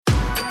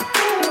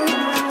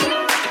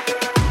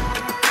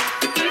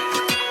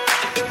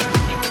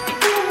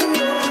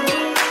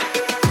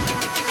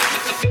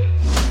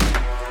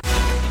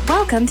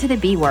Welcome to The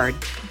B Word,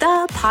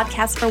 the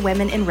podcast for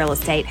women in real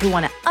estate who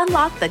want to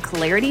unlock the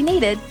clarity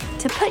needed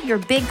to put your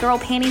big girl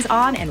panties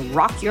on and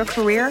rock your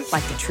career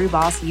like the true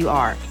boss you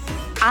are.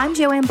 I'm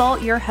Joanne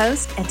Bolt, your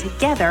host, and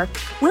together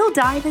we'll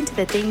dive into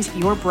the things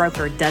your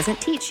broker doesn't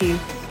teach you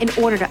in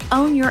order to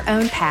own your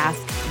own path,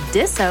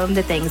 disown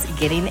the things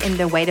getting in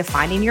the way to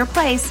finding your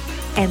place,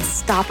 and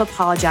stop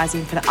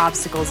apologizing for the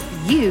obstacles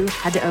you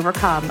had to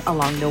overcome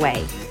along the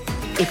way.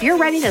 If you're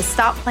ready to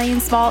stop playing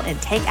small and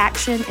take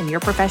action in your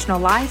professional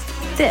life,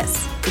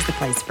 this is the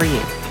place for you.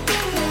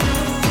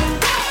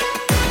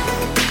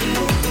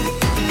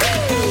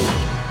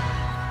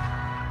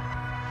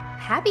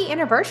 Happy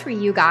anniversary,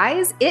 you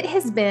guys. It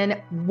has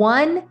been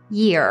 1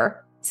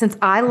 year since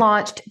I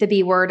launched the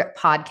B Word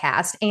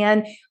podcast,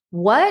 and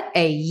what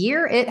a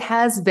year it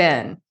has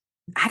been.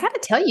 I got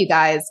to tell you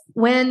guys,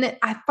 when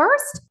I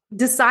first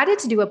decided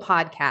to do a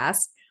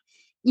podcast,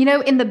 you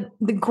know, in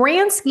the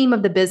grand scheme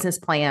of the business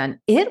plan,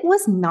 it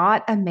was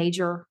not a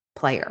major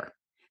player.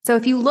 So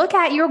if you look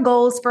at your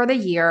goals for the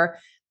year,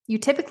 you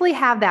typically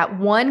have that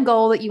one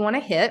goal that you want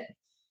to hit.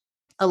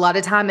 A lot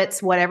of time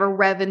it's whatever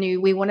revenue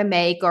we want to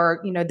make,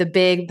 or, you know,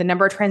 the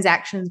number of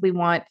transactions we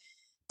want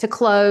to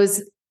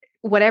close,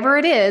 whatever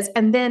it is.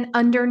 And then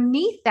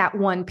underneath that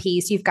one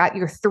piece, you've got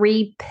your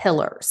 3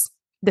 pillars.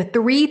 The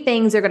 3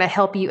 things are going to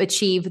help you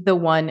achieve the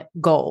one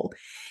goal.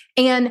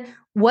 And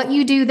what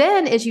you do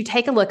then is you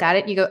take a look at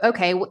it. You go,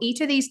 okay, well,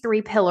 each of these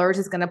 3 pillars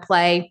is going to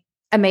play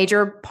a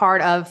major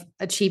part of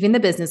achieving the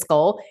business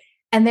goal.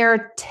 And there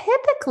are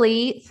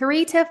typically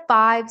 3 to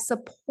 5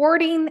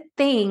 supporting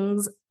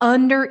things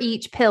under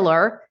each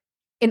pillar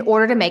in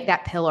order to make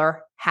that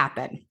pillar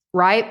happen,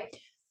 right?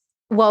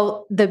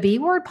 Well, the B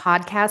Word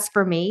podcast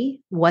for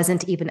me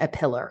wasn't even a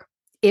pillar.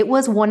 It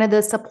was one of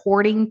the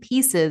supporting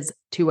pieces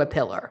to a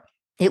pillar.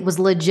 It was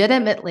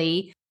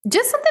legitimately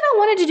just something I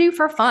wanted to do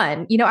for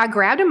fun. You know, I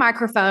grabbed a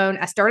microphone,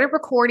 I started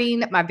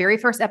recording. My very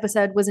first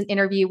episode was an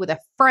interview with a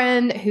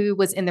friend who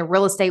was in the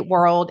real estate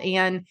world.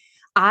 And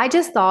I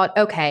just thought,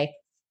 okay,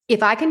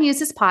 if I can use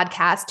this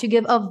podcast to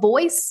give a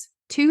voice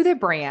to the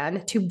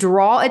brand, to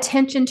draw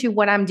attention to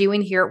what I'm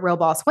doing here at Real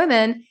Boss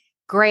Women,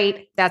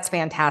 great, that's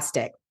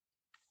fantastic.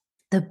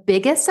 The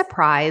biggest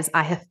surprise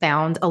I have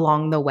found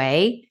along the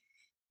way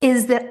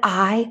is that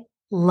I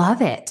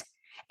love it.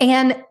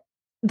 And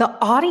the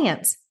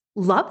audience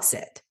loves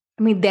it.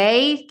 I mean,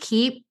 they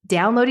keep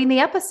downloading the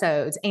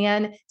episodes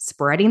and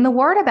spreading the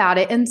word about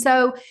it. And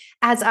so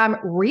as I'm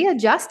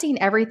readjusting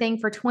everything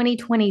for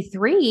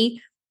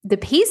 2023, the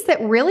piece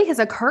that really has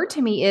occurred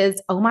to me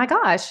is, oh my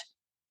gosh,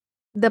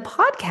 the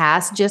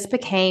podcast just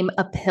became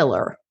a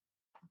pillar.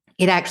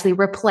 It actually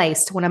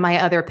replaced one of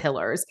my other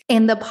pillars.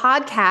 And the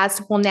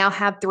podcast will now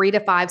have 3 to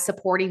 5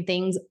 supporting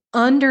things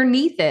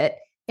underneath it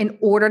in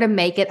order to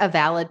make it a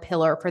valid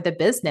pillar for the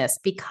business,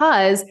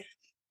 because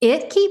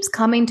it keeps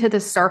coming to the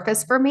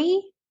surface for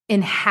me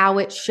in how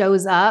it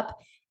shows up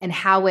and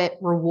how it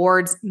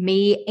rewards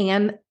me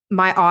and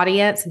my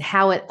audience and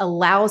how it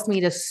allows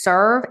me to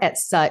serve at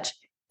such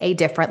a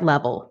different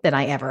level than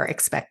I ever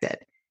expected.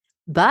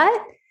 But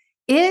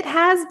it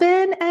has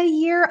been a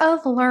year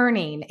of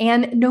learning.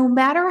 And no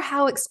matter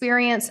how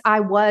experienced I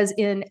was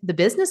in the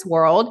business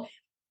world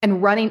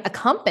and running a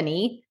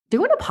company,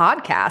 doing a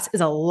podcast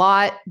is a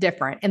lot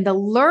different. And the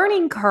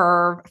learning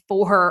curve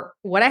for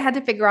what I had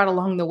to figure out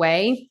along the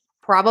way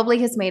probably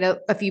has made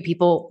a few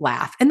people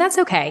laugh. And that's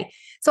okay.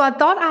 So I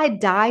thought I'd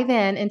dive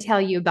in and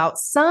tell you about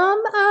some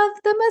of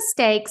the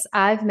mistakes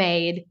I've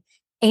made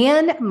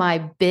and my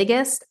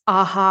biggest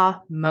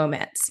aha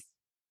moments.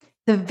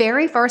 The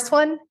very first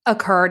one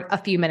occurred a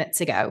few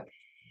minutes ago.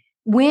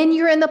 When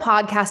you're in the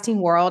podcasting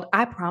world,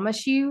 I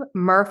promise you,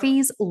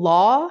 Murphy's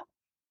Law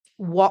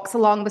walks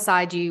along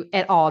beside you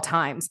at all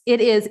times. It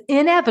is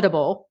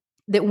inevitable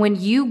that when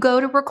you go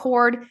to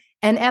record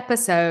an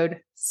episode,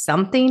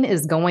 something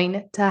is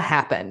going to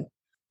happen.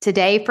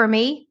 Today for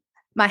me,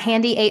 my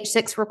handy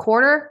H6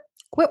 recorder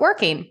quit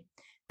working.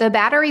 The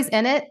batteries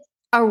in it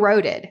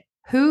eroded.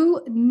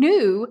 Who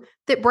knew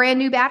that brand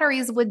new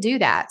batteries would do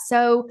that?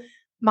 So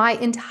my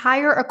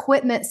entire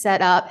equipment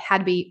setup had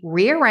to be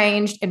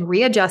rearranged and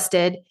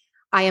readjusted.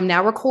 I am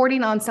now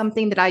recording on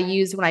something that I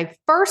used when I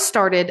first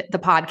started the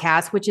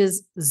podcast, which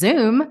is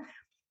Zoom.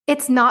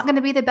 It's not going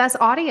to be the best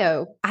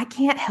audio. I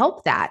can't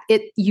help that.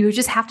 You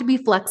just have to be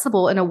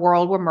flexible in a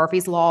world where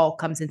Murphy's Law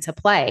comes into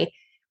play.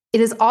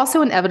 It is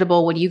also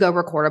inevitable when you go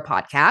record a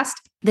podcast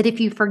that if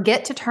you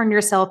forget to turn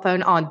your cell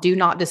phone on Do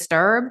Not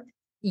Disturb,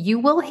 you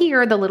will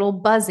hear the little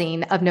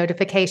buzzing of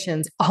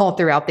notifications all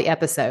throughout the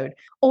episode.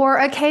 Or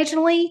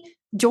occasionally,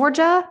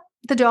 Georgia,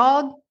 the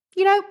dog,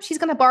 you know, she's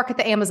going to bark at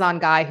the Amazon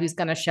guy who's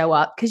going to show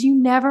up, because you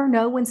never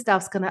know when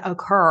stuff's going to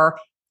occur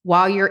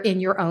while you're in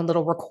your own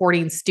little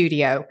recording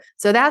studio.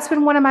 So that's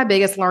been one of my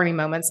biggest learning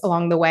moments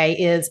along the way,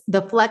 is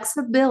the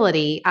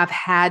flexibility I've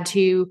had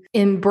to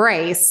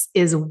embrace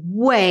is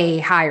way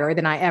higher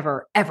than I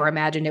ever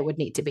imagined it would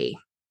need to be.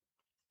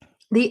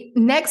 The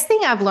next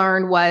thing I've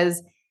learned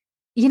was,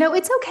 you know,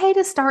 it's okay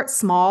to start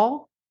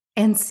small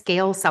and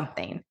scale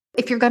something.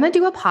 If you're going to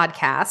do a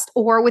podcast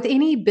or with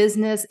any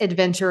business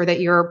adventure that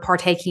you're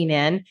partaking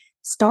in,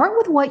 start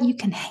with what you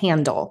can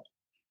handle.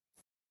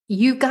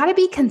 You've got to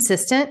be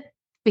consistent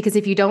because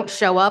if you don't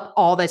show up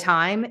all the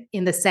time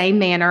in the same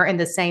manner, in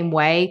the same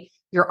way,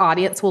 your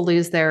audience will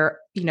lose their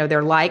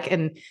like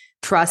and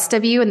trust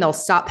of you and they'll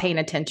stop paying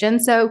attention.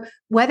 So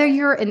whether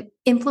you're an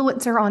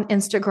influencer on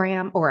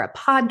Instagram or a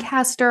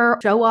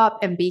podcaster, show up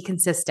and be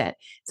consistent.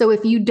 So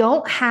if you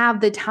don't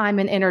have the time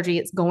and energy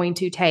it's going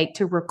to take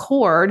to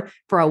record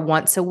for a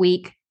once a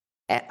week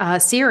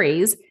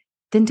series,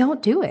 then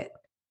don't do it.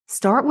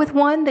 Start with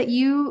one that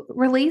you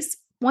release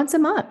once a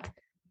month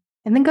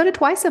and then go to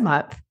twice a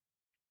month,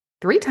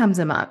 3 times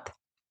a month.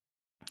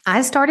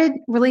 I started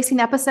releasing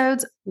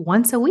episodes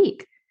once a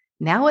week.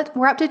 Now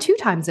we're up to 2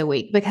 times a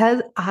week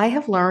because I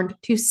have learned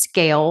to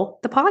scale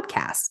the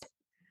podcast.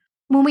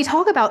 When we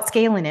talk about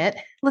scaling it,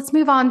 let's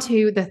move on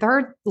to the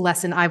third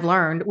lesson I've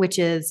learned, which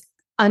is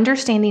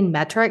understanding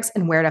metrics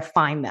and where to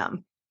find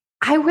them.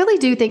 I really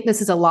do think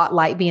this is a lot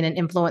like being an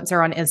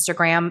influencer on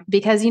Instagram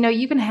because,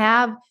 you can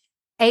have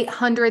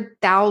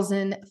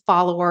 800,000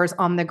 followers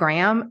on the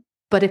gram,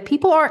 but if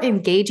people aren't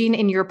engaging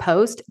in your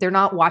post, they're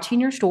not watching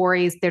your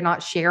stories, they're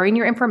not sharing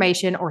your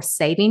information or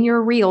saving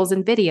your reels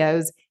and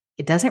videos,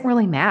 it doesn't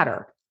really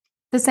matter.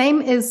 The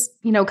same is,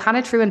 kind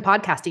of true in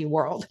podcasting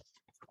world.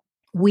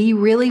 We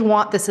really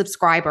want the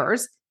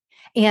subscribers,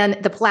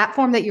 and the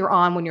platform that you're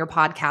on when you're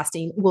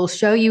podcasting will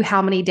show you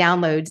how many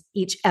downloads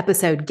each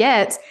episode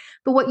gets.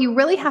 But what you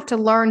really have to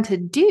learn to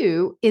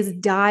do is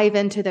dive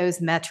into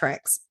those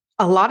metrics.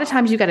 A lot of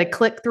times you got to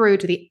click through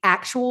to the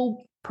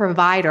actual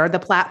provider, the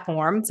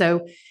platform.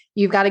 So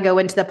you've got to go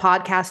into the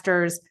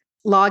podcaster's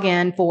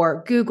login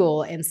for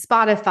Google and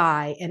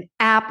Spotify and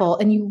Apple.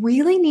 And you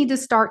really need to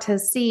start to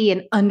see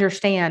and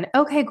understand,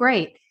 okay,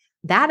 great.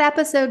 That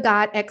episode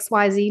got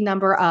XYZ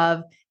number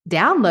of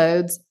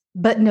downloads,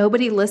 but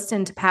nobody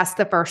listened past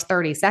the first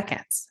 30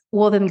 seconds.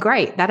 Well, then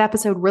great. That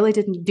episode really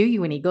didn't do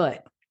you any good.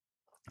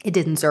 It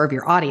didn't serve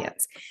your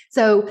audience.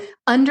 So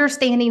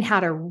understanding how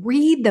to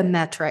read the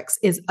metrics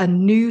is a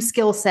new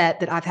skill set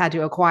that I've had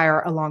to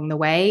acquire along the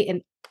way.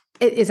 And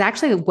it is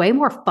actually way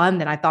more fun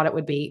than I thought it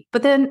would be.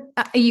 But then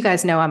you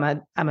guys know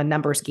I'm a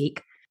numbers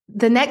geek.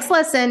 The next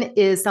lesson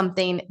is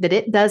something that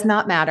it does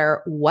not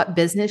matter what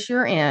business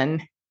you're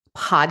in.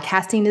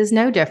 Podcasting is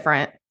no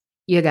different.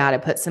 You got to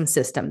put some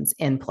systems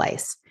in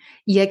place.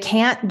 You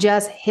can't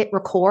just hit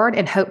record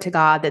and hope to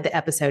God that the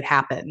episode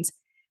happens.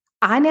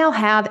 I now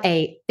have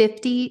a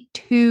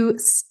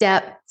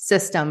 52-step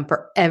system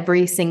for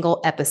every single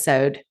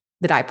episode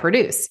that I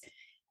produce.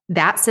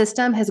 That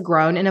system has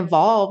grown and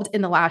evolved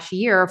in the last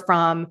year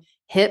from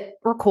hit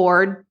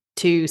record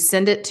to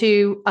send it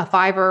to a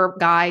Fiverr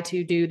guy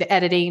to do the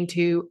editing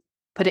to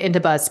put it into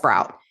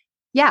Buzzsprout.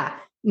 Yeah,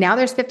 now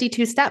there's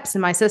 52 steps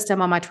in my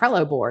system on my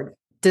Trello board.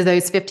 Do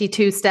those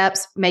 52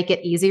 steps make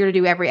it easier to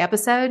do every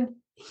episode?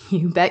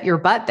 You bet your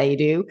butt they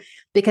do,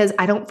 because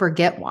I don't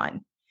forget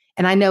one.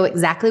 And I know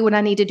exactly what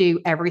I need to do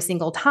every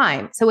single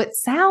time. So it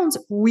sounds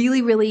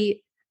really,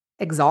 really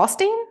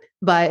exhausting,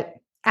 but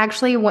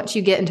actually, once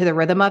you get into the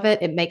rhythm of it,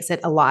 it makes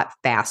it a lot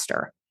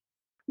faster.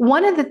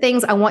 One of the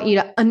things I want you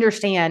to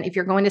understand if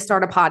you're going to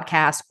start a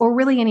podcast or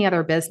really any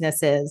other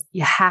business is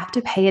you have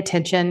to pay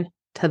attention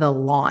to the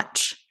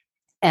launch.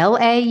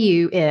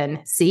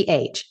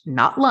 LAUNCH,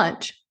 not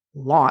lunch,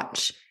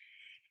 launch.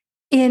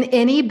 In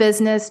any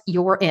business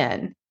you're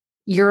in,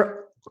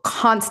 you're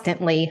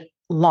constantly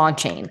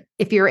launching.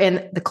 If you're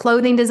in the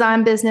clothing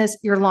design business,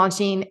 you're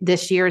launching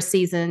this year's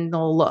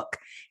seasonal look.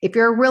 If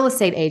you're a real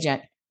estate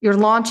agent, you're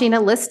launching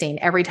a listing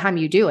every time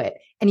you do it.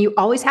 And you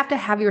always have to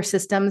have your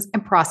systems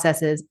and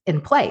processes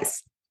in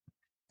place.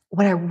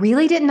 What I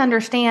really didn't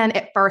understand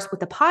at first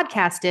with the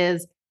podcast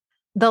is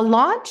the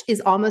launch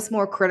is almost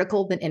more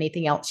critical than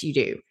anything else you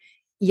do.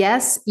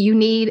 Yes, you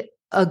need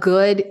a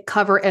good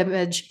cover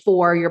image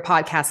for your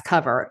podcast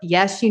cover.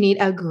 Yes, you need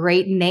a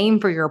great name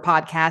for your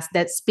podcast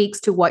that speaks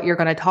to what you're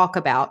going to talk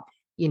about.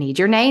 You need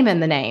your name in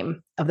the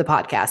name of the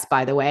podcast,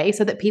 by the way,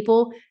 so that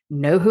people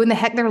know who in the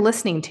heck they're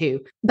listening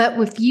to. But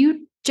if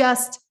you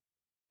just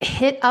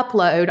hit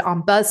upload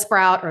on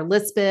Buzzsprout or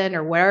Listbin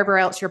or wherever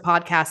else your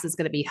podcast is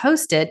going to be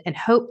hosted and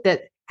hope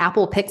that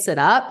Apple picks it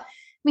up,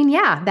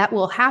 yeah, that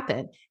will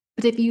happen.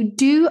 But if you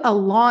do a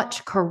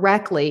launch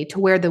correctly to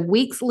where the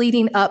weeks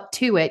leading up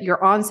to it,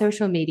 you're on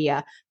social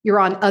media, you're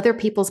on other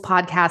people's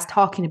podcasts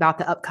talking about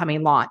the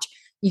upcoming launch,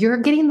 you're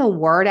getting the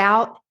word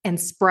out and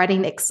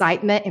spreading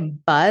excitement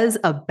and buzz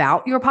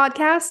about your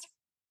podcast,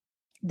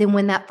 then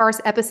when that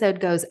first episode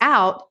goes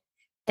out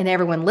and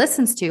everyone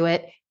listens to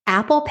it,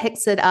 Apple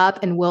picks it up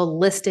and will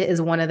list it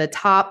as one of the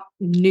top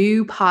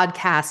new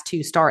podcasts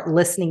to start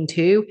listening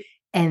to,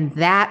 and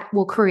that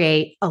will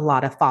create a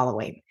lot of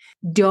following.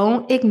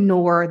 Don't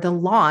ignore the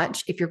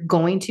launch. If you're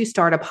going to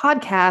start a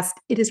podcast,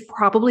 it is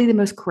probably the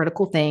most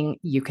critical thing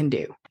you can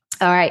do.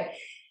 All right.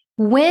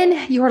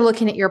 When you're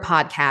looking at your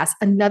podcast,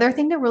 another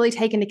thing to really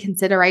take into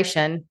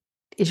consideration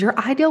is your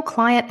ideal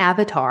client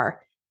avatar.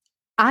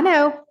 I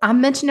know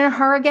I'm mentioning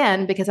her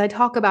again because I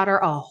talk about her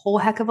a whole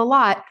heck of a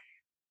lot,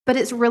 but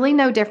it's really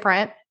no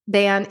different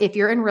than if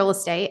you're in real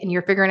estate and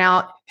you're figuring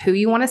out who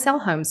you want to sell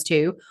homes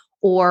to,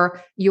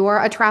 or you're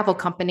a travel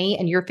company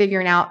and you're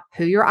figuring out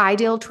who your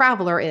ideal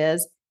traveler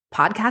is.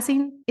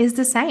 Podcasting is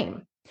the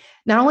same.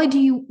 Not only do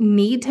you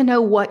need to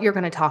know what you're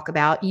going to talk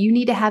about, you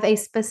need to have a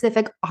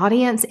specific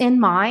audience in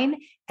mind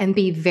and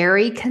be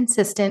very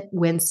consistent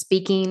when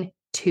speaking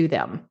to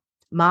them.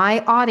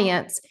 My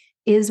audience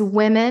is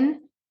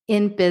women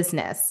in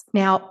business.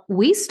 Now,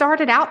 we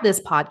started out this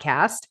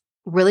podcast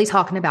really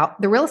talking about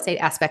the real estate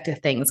aspect of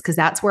things because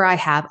that's where I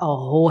have a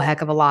whole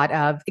heck of a lot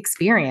of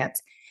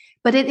experience.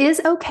 But it is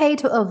okay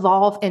to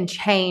evolve and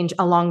change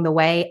along the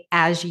way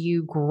as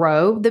you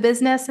grow the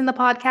business in the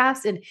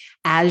podcast and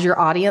as your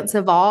audience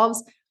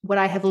evolves. What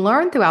I have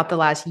learned throughout the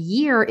last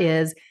year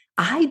is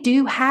I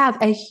do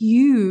have a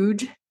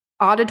huge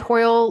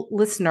auditorial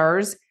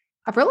listeners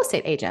of real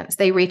estate agents.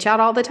 They reach out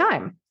all the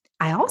time.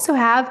 I also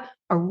have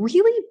a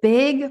really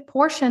big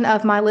portion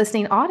of my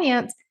listening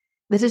audience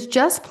that is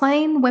just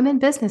plain women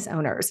business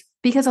owners,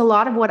 because a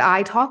lot of what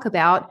I talk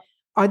about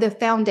are the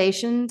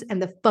foundations and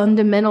the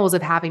fundamentals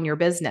of having your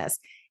business.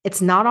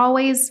 It's not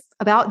always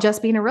about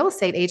just being a real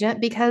estate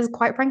agent because,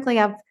 quite frankly,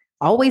 I've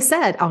always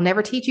said I'll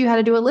never teach you how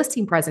to do a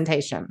listing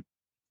presentation,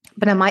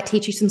 but I might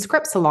teach you some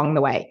scripts along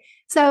the way.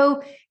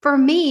 So for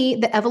me,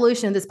 the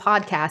evolution of this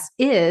podcast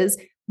is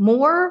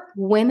more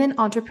women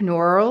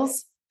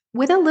entrepreneurs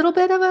with a little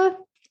bit of a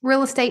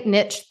real estate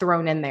niche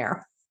thrown in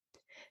there.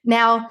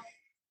 Now,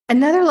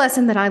 another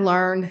lesson that I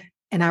learned,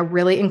 and I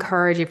really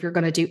encourage if you're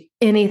going to do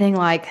anything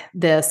like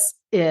this,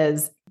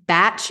 is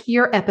batch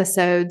your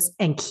episodes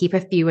and keep a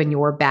few in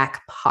your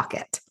back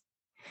pocket.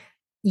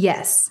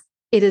 Yes,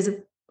 it is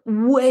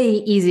way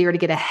easier to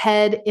get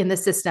ahead in the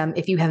system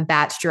if you have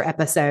batched your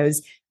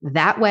episodes.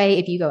 That way,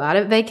 if you go out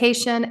of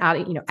vacation,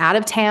 out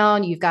of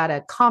town, you've got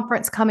a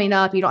conference coming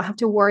up, you don't have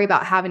to worry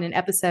about having an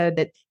episode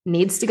that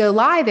needs to go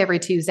live every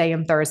Tuesday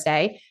and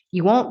Thursday.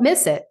 You won't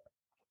miss it.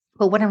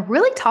 But what I'm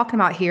really talking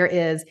about here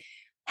is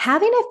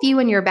having a few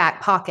in your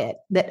back pocket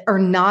that are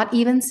not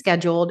even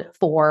scheduled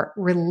for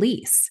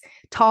release,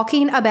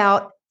 talking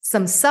about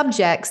some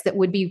subjects that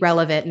would be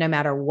relevant no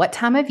matter what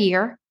time of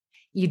year.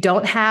 You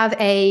don't have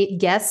a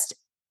guest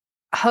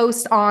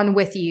host on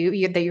with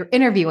you that you're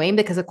interviewing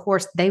because, of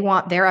course, they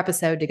want their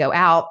episode to go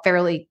out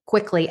fairly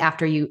quickly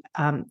after you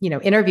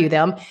interview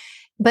them.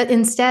 But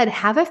instead,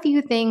 have a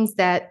few things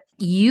that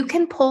you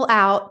can pull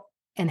out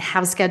and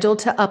have scheduled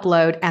to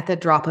upload at the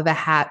drop of a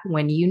hat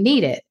when you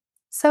need it.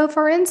 So,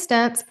 for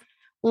instance,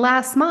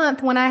 last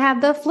month when I had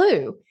the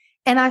flu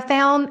and I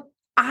found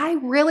I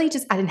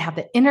didn't have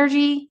the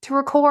energy to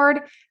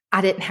record.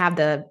 I didn't have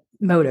the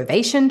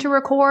motivation to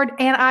record,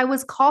 and I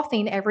was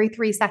coughing every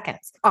 3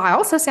 seconds. I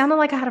also sounded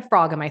like I had a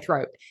frog in my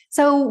throat.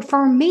 So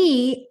for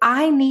me,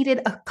 I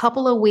needed a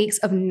couple of weeks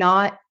of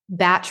not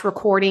batch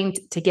recording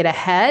to get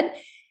ahead.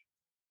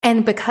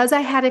 And because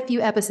I had a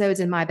few episodes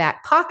in my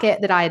back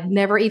pocket that I had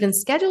never even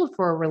scheduled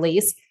for a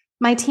release,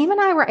 my team and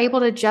I were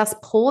able to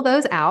just pull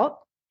those out,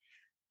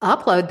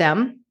 upload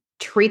them,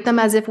 treat them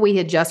as if we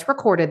had just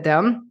recorded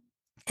them,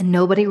 and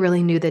nobody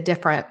really knew the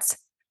difference.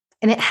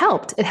 And it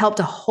helped. It helped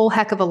a whole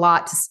heck of a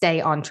lot to stay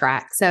on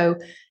track. So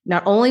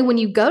not only when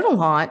you go to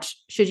launch,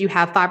 should you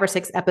have 5 or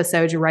 6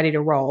 episodes you're ready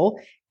to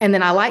roll, and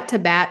then I like to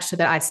batch so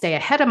that I stay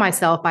ahead of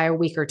myself by a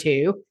week or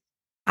two.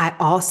 I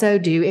also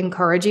do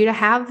encourage you to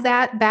have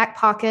that back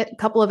pocket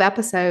couple of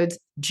episodes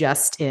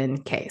just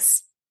in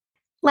case.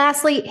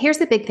 Lastly, here's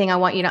the big thing I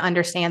want you to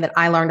understand that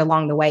I learned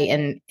along the way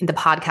in the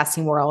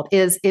podcasting world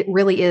is it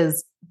really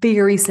is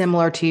very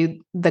similar to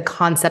the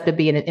concept of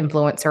being an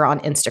influencer on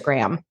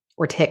Instagram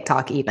or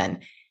TikTok even.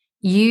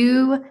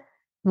 You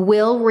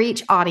will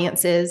reach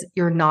audiences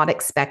you're not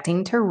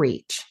expecting to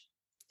reach.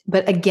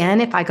 But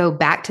again, if I go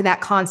back to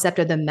that concept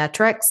of the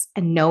metrics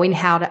and knowing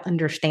how to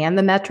understand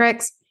the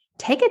metrics,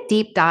 take a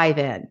deep dive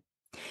in.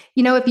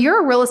 If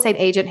you're a real estate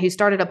agent who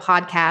started a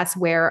podcast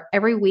where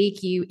every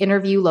week you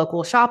interview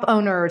local shop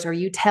owners or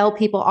you tell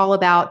people all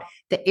about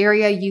the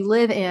area you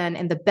live in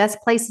and the best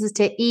places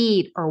to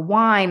eat or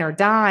wine or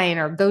dine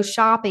or go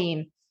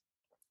shopping,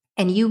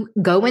 and you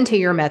go into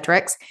your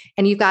metrics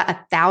and you've got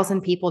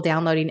 1,000 people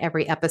downloading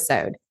every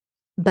episode,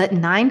 but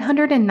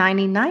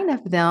 999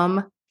 of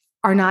them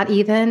are not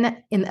even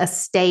in a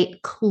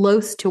state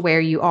close to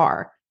where you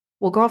are.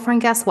 Well,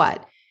 girlfriend, guess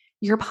what?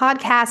 Your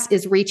podcast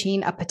is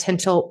reaching a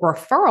potential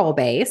referral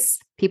base,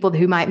 people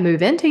who might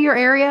move into your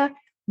area,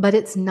 but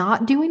it's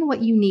not doing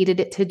what you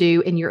needed it to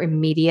do in your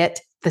immediate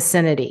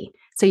vicinity.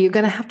 So you're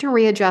going to have to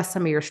readjust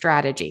some of your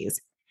strategies.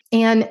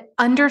 And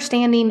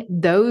understanding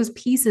those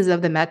pieces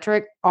of the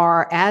metric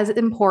are as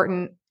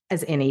important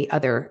as any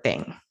other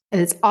thing.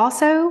 And it's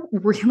also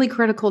really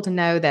critical to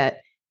know that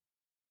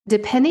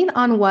depending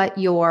on what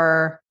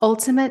your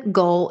ultimate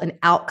goal and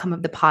outcome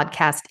of the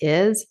podcast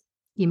is,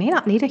 you may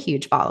not need a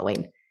huge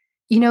following.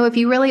 If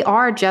you really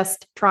are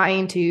just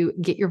trying to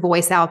get your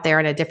voice out there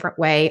in a different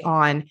way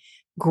on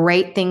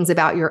great things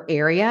about your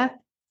area,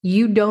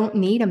 you don't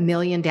need 1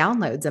 million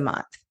downloads a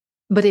month.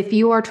 But if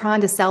you are trying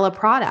to sell a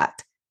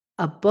product,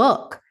 a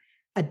book,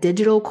 a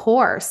digital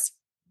course,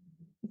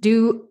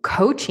 do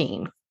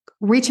coaching,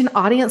 reach an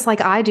audience like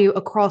I do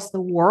across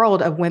the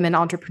world of women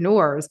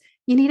entrepreneurs,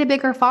 you need a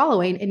bigger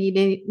following and you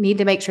need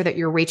to make sure that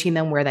you're reaching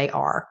them where they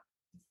are.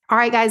 All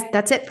right, guys,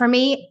 that's it for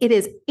me. It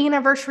is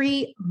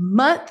anniversary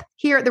month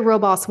here at the Real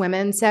Boss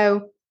Women.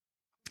 So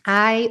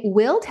I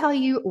will tell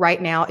you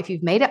right now, if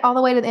you've made it all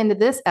the way to the end of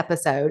this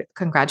episode,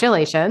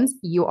 congratulations,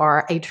 you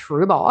are a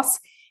true boss.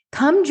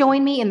 Come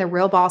join me in the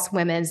Real Boss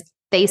Women's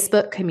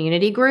Facebook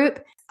community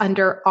group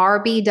under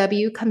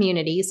RBW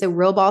Community, so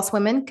Real Boss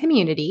Women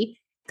Community.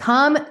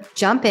 Come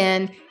jump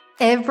in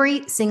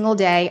every single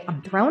day.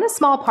 I'm throwing a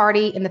small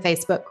party in the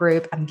Facebook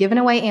group. I'm giving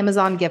away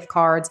Amazon gift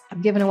cards.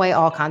 I'm giving away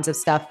all kinds of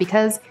stuff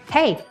because,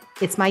 hey,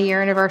 it's my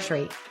year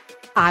anniversary.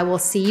 I will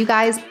see you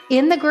guys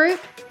in the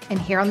group and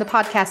here on the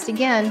podcast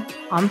again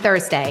on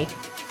Thursday.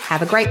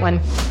 Have a great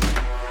one.